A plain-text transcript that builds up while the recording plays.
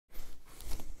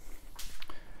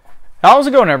How's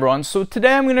it going, everyone? So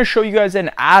today I'm going to show you guys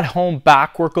an at-home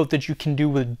back workout that you can do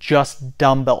with just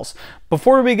dumbbells.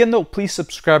 Before we begin though, please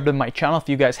subscribe to my channel if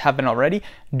you guys haven't already.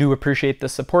 Do appreciate the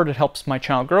support, it helps my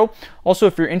channel grow. Also,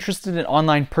 if you're interested in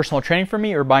online personal training from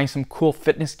me or buying some cool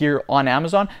fitness gear on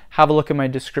Amazon, have a look at my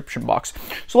description box.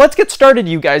 So let's get started,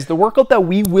 you guys. The workout that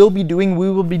we will be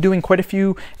doing quite a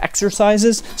few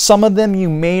exercises. Some of them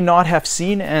you may not have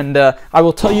seen, and I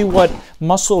will tell you what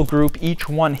muscle group each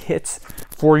one hits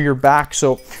for your back.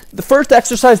 So the first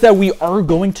exercise that we are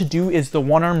going to do is the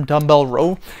one-arm dumbbell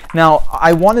row. Now,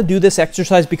 I want to do this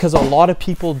exercise because a lot of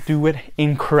people do it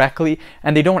incorrectly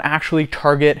and they don't actually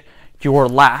target your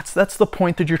lats. That's the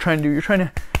point that you're trying to do. You're trying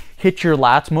to hit your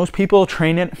lats. Most people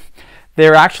train it,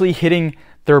 they're actually hitting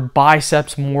their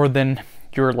biceps more than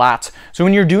your lats. So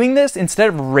when you're doing this, instead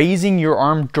of raising your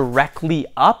arm directly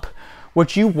up,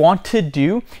 what you want to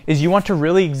do is you want to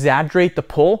really exaggerate the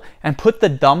pull and put the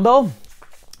dumbbell,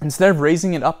 instead of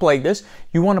raising it up like this,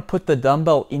 you want to put the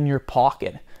dumbbell in your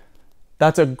pocket.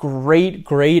 That's a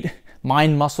great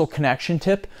mind-muscle connection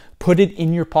tip. Put it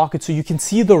in your pocket so you can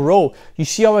see the row. You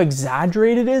see how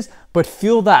exaggerated it is, but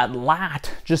feel that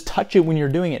lat. Just touch it when you're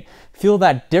doing it. Feel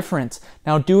that difference.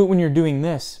 Now do it when you're doing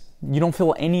this. You don't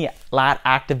feel any lat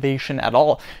activation at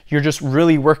all. You're just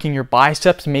really working your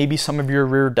biceps, maybe some of your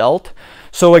rear delt.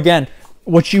 So again,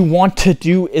 what you want to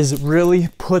do is really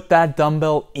put that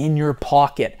dumbbell in your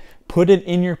pocket. Put it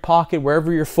in your pocket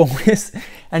wherever your phone is,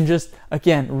 and just,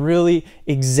 again, really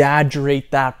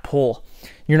exaggerate that pull.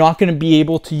 You're not going to be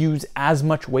able to use as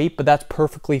much weight, but that's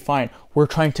perfectly fine. We're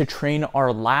trying to train our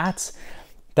lats.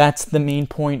 That's the main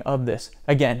point of this.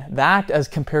 Again, that as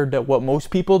compared to what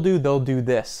most people do, they'll do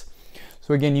this.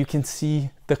 So again, you can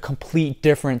see the complete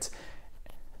difference.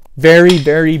 Very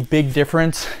big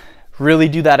difference. Really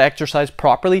do that exercise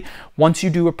properly. Once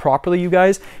you do it properly, you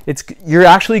guys, you're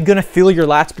actually gonna feel your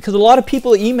lats, because a lot of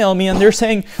people email me and they're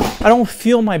saying, I don't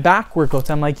feel my back workouts.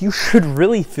 I'm like, you should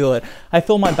really feel it. I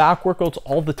feel my back workouts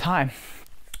all the time.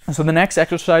 So the next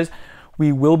exercise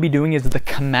we will be doing is the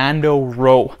commando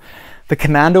row. The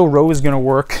commando row is gonna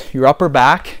work your upper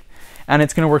back, and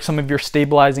it's gonna work some of your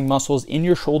stabilizing muscles in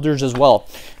your shoulders as well,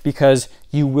 because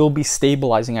you will be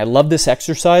stabilizing. I love this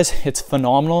exercise, it's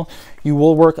phenomenal. You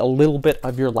will work a little bit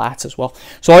of your lats as well.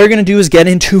 So all you're gonna do is get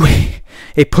into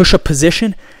a push-up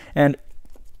position and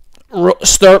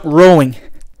start rowing.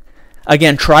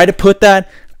 Again, try to put that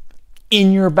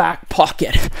in your back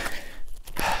pocket.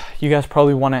 You guys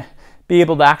probably wanna be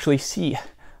able to actually see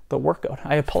the workout.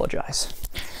 I apologize.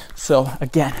 So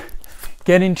again,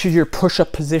 get into your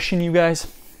push-up position, you guys,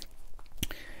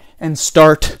 and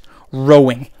start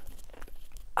rowing.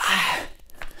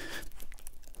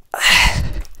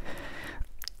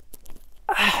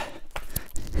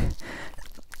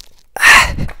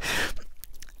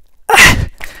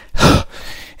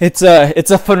 It's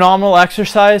a phenomenal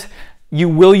exercise. You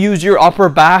will use your upper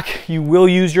back, you will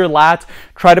use your lats.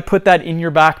 Try to put that in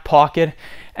your back pocket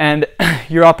and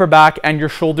your upper back and your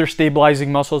shoulder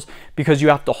stabilizing muscles, because you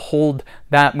have to hold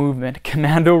that movement.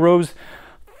 Commando rows,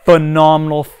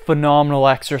 phenomenal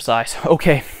exercise.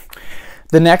 Okay,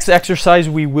 the next exercise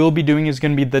we will be doing is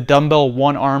going to be the dumbbell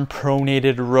one-arm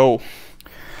pronated row.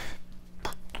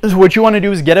 So what you want to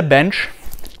do is get a bench.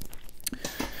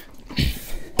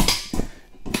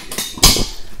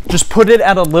 Just put it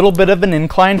at a little bit of an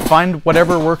incline. Find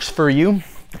whatever works for you.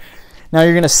 Now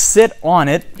you're going to sit on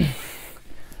it.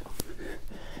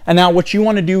 And now what you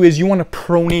want to do is you want to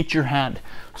pronate your hand.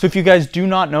 So if you guys do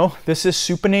not know, this is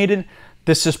supinated,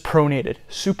 this is pronated.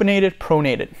 Supinated,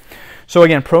 pronated. So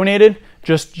again, pronated,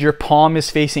 just your palm is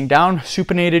facing down.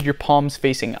 Supinated, your palm's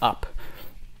facing up.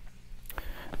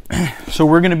 So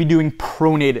we're going to be doing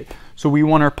pronated. So we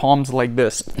want our palms like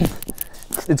this.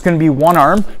 It's going to be one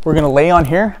arm. We're going to lay on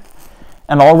here,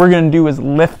 and all we're going to do is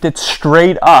lift it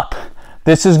straight up.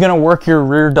 This is going to work your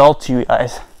rear delts, you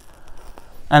guys.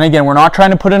 And again, we're not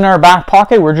trying to put it in our back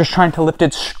pocket. We're just trying to lift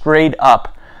it straight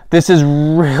up. This is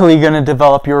really going to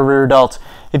develop your rear delts.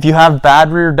 If you have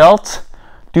bad rear delts,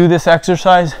 do this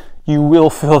exercise. You will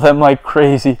feel them like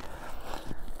crazy.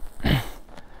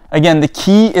 Again, the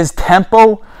key is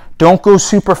tempo. Don't go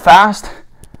super fast.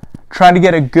 Try to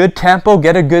get a good tempo,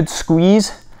 get a good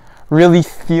squeeze. Really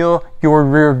feel your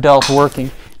rear delt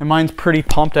working. And mine's pretty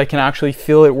pumped. I can actually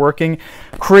feel it working.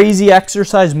 Crazy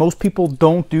exercise. Most people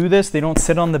don't do this. They don't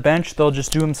sit on the bench. They'll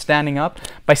just do them standing up.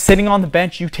 By sitting on the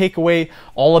bench, you take away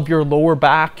all of your lower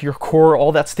back, your core,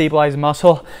 all that stabilized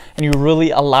muscle, and you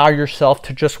really allow yourself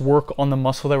to just work on the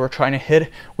muscle that we're trying to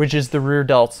hit, which is the rear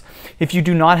delts. If you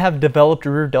do not have developed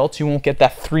rear delts, you won't get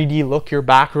that 3D look. Your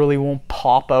back really won't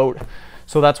pop out.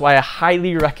 So that's why I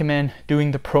highly recommend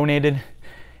doing the pronated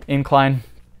incline,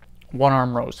 1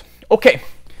 arm rows. Okay,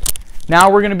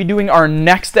 now we're gonna be doing our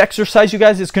next exercise, you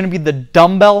guys. It's gonna be the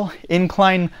dumbbell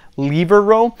incline lever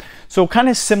row. So kind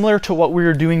of similar to what we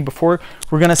were doing before.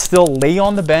 We're gonna still lay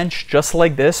on the bench just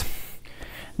like this.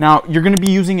 Now you're gonna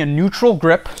be using a neutral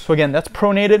grip. So again, that's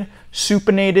pronated,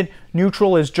 supinated.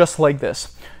 Neutral is just like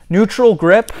this. Neutral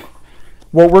grip,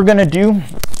 what we're gonna do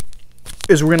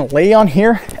is we're gonna lay on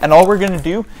here, and all we're gonna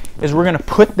do is we're gonna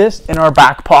put this in our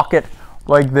back pocket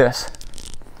like this.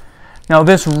 Now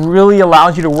this really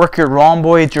allows you to work your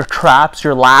rhomboids, your traps,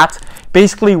 your lats,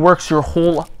 basically works your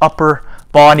whole upper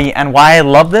body. And why I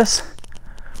love this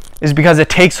is because it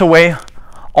takes away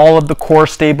all of the core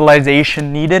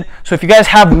stabilization needed. So if you guys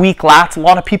have weak lats, a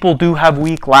lot of people do have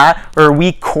weak lat or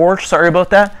weak core, sorry about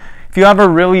that. If you have a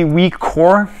really weak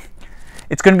core,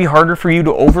 it's going to be harder for you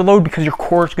to overload because your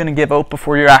core is going to give out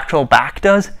before your actual back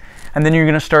does. And then you're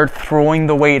going to start throwing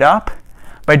the weight up.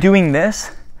 By doing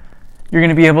this, you're going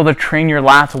to be able to train your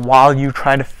lats while you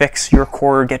try to fix your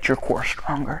core or get your core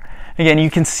stronger. Again,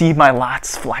 you can see my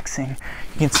lats flexing.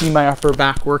 You can see my upper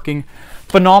back working.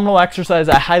 Phenomenal exercise.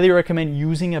 I highly recommend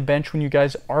using a bench when you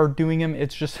guys are doing them.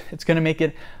 It's going to make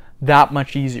it that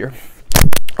much easier.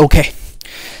 Okay,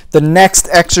 the next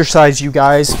exercise, you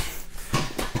guys.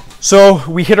 So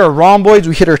we hit our rhomboids,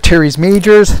 we hit our teres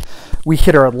majors, we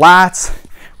hit our lats.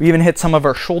 We even hit some of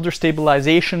our shoulder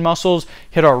stabilization muscles,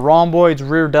 hit our rhomboids,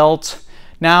 rear delts.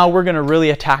 Now we're gonna really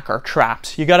attack our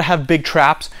traps. You gotta have big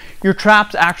traps. Your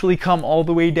traps actually come all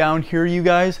the way down here, you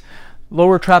guys.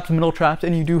 Lower traps, middle traps,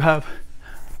 and you do have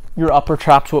your upper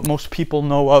traps, what most people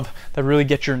know of, that really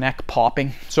get your neck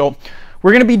popping. So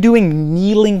we're gonna be doing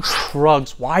kneeling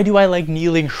shrugs. Why do I like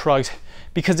kneeling shrugs?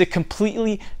 Because it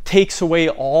completely takes away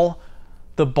all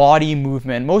the body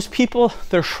movement. Most people,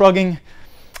 they're shrugging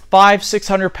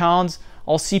 500-600 pounds.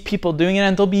 I'll see people doing it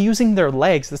and they'll be using their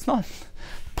legs. That's not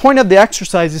the point of the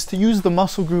exercise, is to use the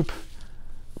muscle group.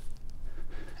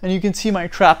 And you can see my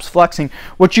traps flexing.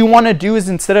 What you want to do is,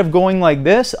 instead of going like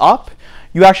this up,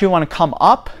 you actually want to come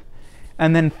up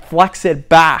and then flex it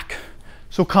back.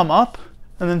 So come up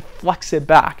and then flex it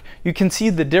back. You can see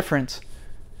the difference.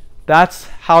 That's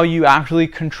how you actually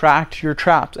contract your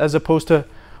traps, as opposed to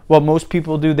what most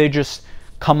people do. They just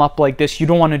come up like this. You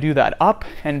don't want to do that. Up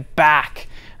and back,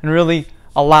 and really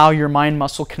allow your mind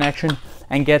muscle connection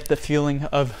and get the feeling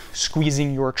of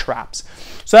squeezing your traps.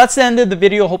 So that's the end of the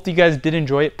video. Hope that you guys did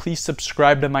enjoy it. Please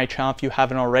subscribe to my channel if you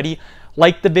haven't already.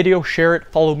 Like the video, share it,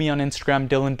 follow me on Instagram,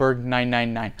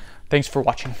 DylanBerg999. Thanks for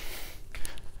watching.